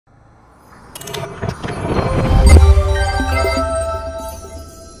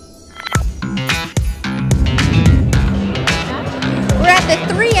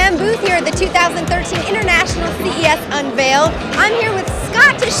2013 International CES Unveiled. I'm here with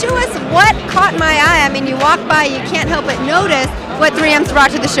Scott to show us what caught my eye. I mean, you walk by, you can't help but notice what 3M's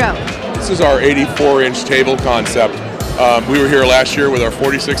brought to the show. This is our 84-inch table concept. We were here last year with our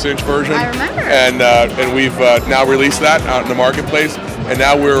 46-inch version. I remember. And we've now released that out in the marketplace. And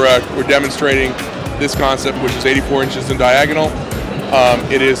now we're demonstrating this concept, which is 84 inches in diagonal.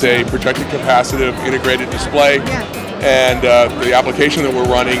 It is a projected capacitive integrated display. Yeah. And the application that we're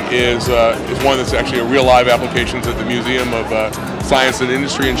running is one that's actually a real live application at the Museum of Science and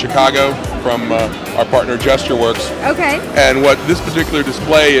Industry in Chicago from our partner GestureWorks. Okay. And what this particular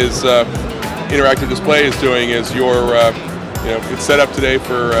display is, interactive display is doing is it's set up today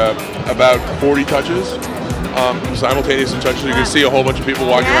for about 40 touches, simultaneous touches. You can see a whole bunch of people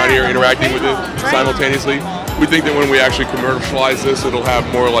walking around here interacting with it simultaneously. We think that when we actually commercialize this, it'll have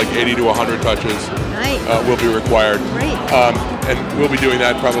more like 80 to 100 touches will be required. Great. And we'll be doing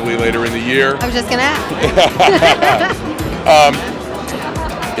that probably later in the year. I was just going to ask.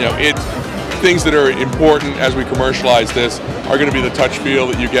 Things that are important as we commercialize this are going to be the touch feel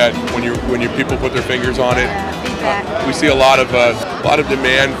that you get when your people put their fingers on it. We see a lot of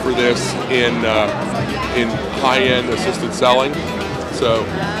demand for this in high-end assisted selling. So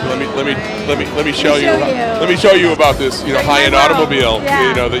let me show you about this high-end automobile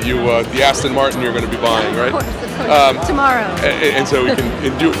that the Aston Martin you're going to be buying, right? Tomorrow. And so we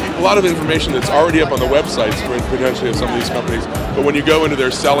can do a lot of information that's already up on the websites potentially of some of these companies. But when you go into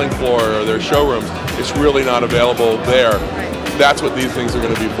their selling floor or their showrooms, it's really not available there. That's what these things are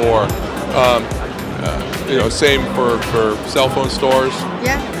going to be for. Same for cell phone stores.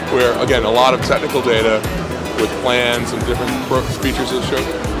 Yeah. Where again a lot of technical data with plans and different features of the show.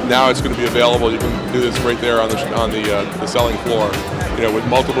 Now it's going to be available. You can do this right there on the selling floor. With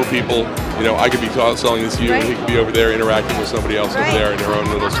multiple people. I could be selling this to you, and he could be over there interacting with somebody else over there in their own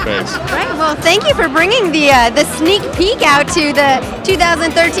little space. Right. Well, thank you for bringing the sneak peek out to the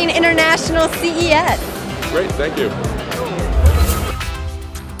 2013 International CES. Great. Thank you.